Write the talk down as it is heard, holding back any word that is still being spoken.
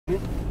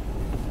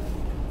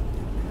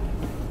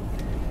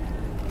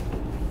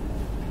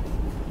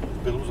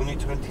only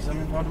 20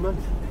 something pound a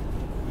month.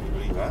 Can you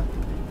believe that?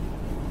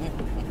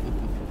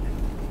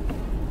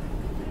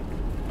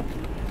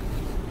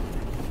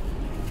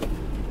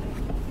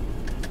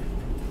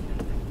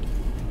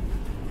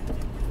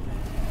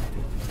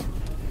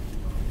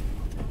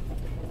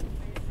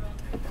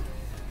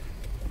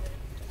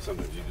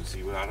 Sometimes you can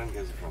see where Aaron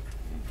gets it from.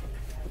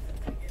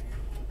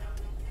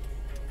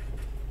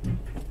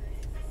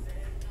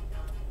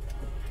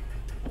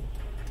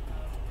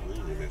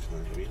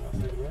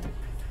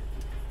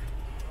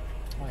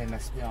 Well, he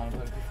must be on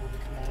about it before we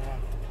come all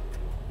around.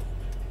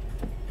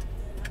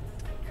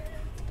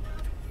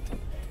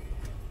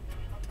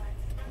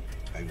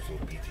 I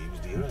thought BT was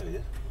dear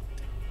earlier.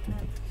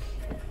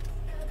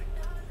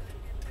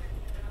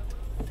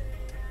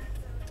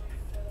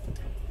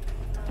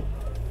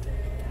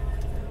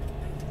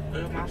 Are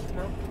you a master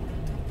now?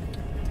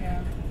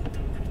 Yeah.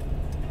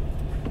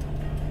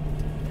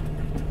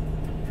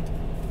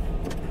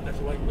 That's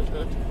why it was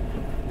good.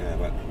 Yeah,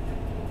 but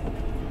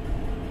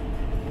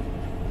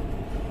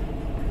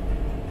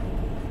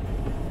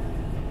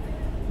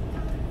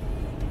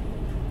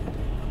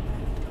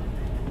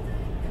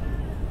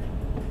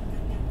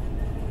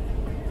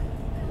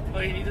Oh,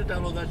 you need to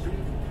download that soon.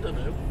 Don't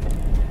know.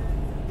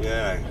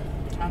 yeah,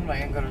 I'm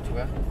Ryan got to do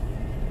it.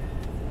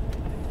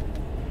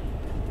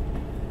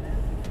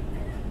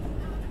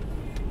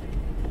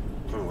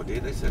 I don't know what day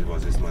they said it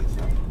was this month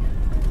now.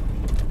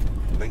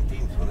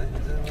 19th, wasn't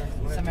it? Is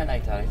it? Something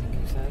like that, I think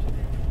you said.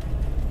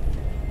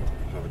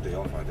 Have a day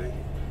off, I think.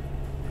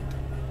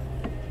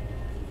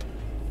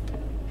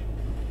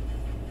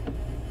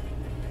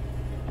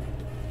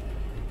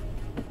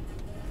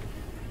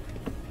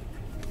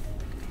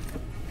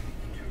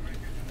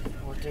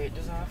 What date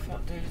does that fall?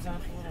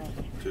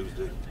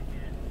 Tuesday.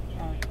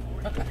 Oh.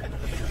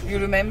 You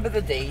remember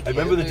the date? I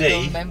remember the day.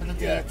 You remember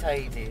the Yeah. date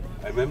I did.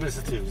 I remember it's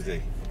a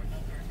Tuesday.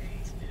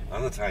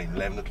 And the time,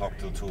 11 o'clock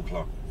till 2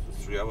 o'clock.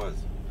 It's 3 hours.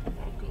 Oh,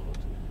 God.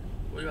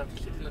 Well, you have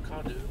to sit in the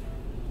car, do you?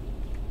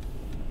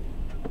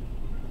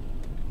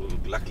 Well,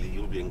 luckily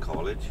you'll be in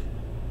college.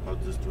 I'll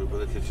just do it by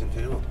the kitchen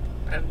table.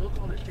 I have no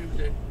college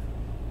Tuesday.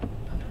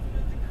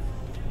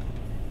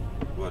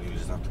 Well, you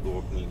just have to go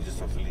up and you just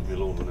have to leave me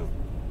alone with him.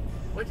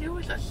 Why do you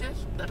always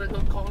assist that I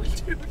got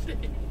college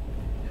Tuesday?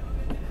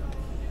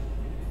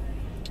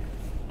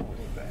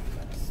 Holy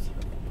breakfast.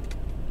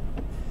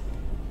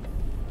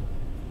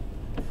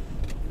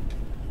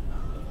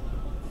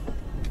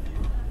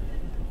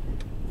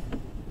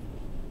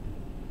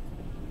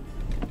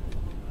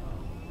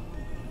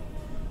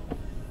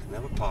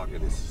 Never park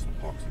in this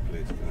boxy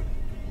place, can I?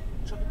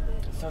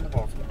 It's down the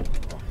bottom.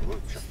 Oh,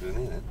 well, chuck it in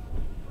here then.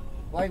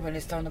 Why, when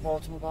it's down the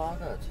bottom of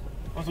bargord?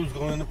 I thought it was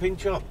going in the pink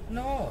shop.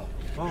 No.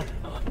 Oh.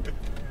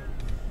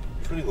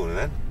 Which one are you going in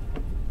then?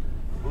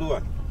 The blue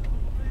one?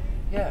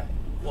 Yeah.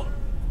 What?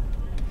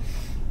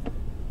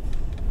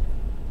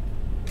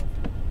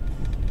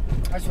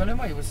 I was wondering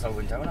why you were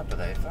slowing down up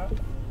there, for.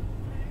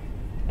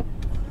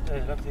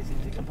 Look, they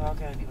think they can park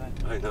anyway.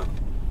 I know.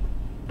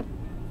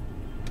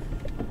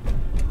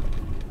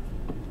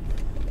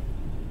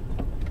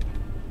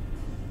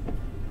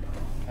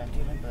 Can't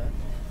you remember?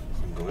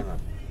 I'm going in.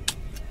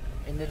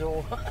 In the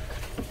door.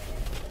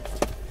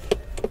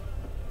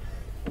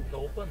 It's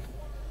open.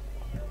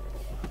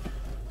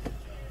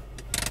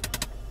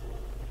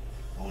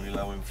 Only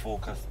allowing 4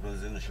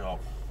 customers in the shop.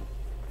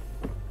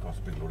 Got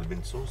a big load of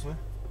mint sauce, isn't it?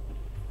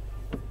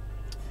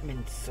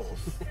 Mint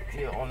sauce.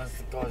 Yeah, honest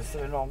to God, there's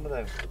something wrong with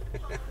them.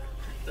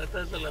 That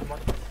does a lemon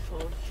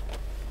sauce.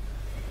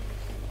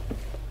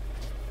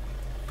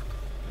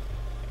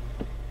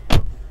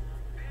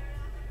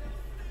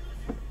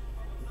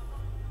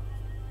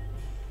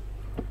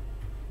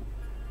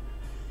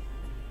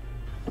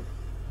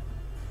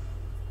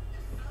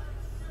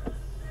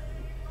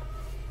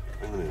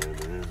 I'm going to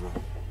get in there as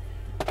well.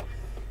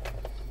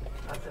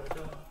 That's it.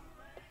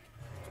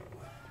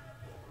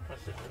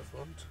 That's it in the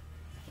front.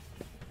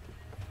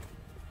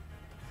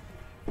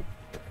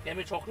 Get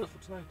me chocolate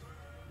for tonight.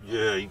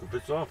 Yeah, you can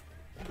piss off.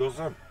 You got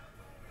some.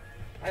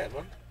 I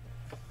haven't.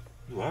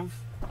 You have.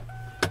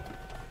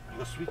 You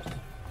got sweets.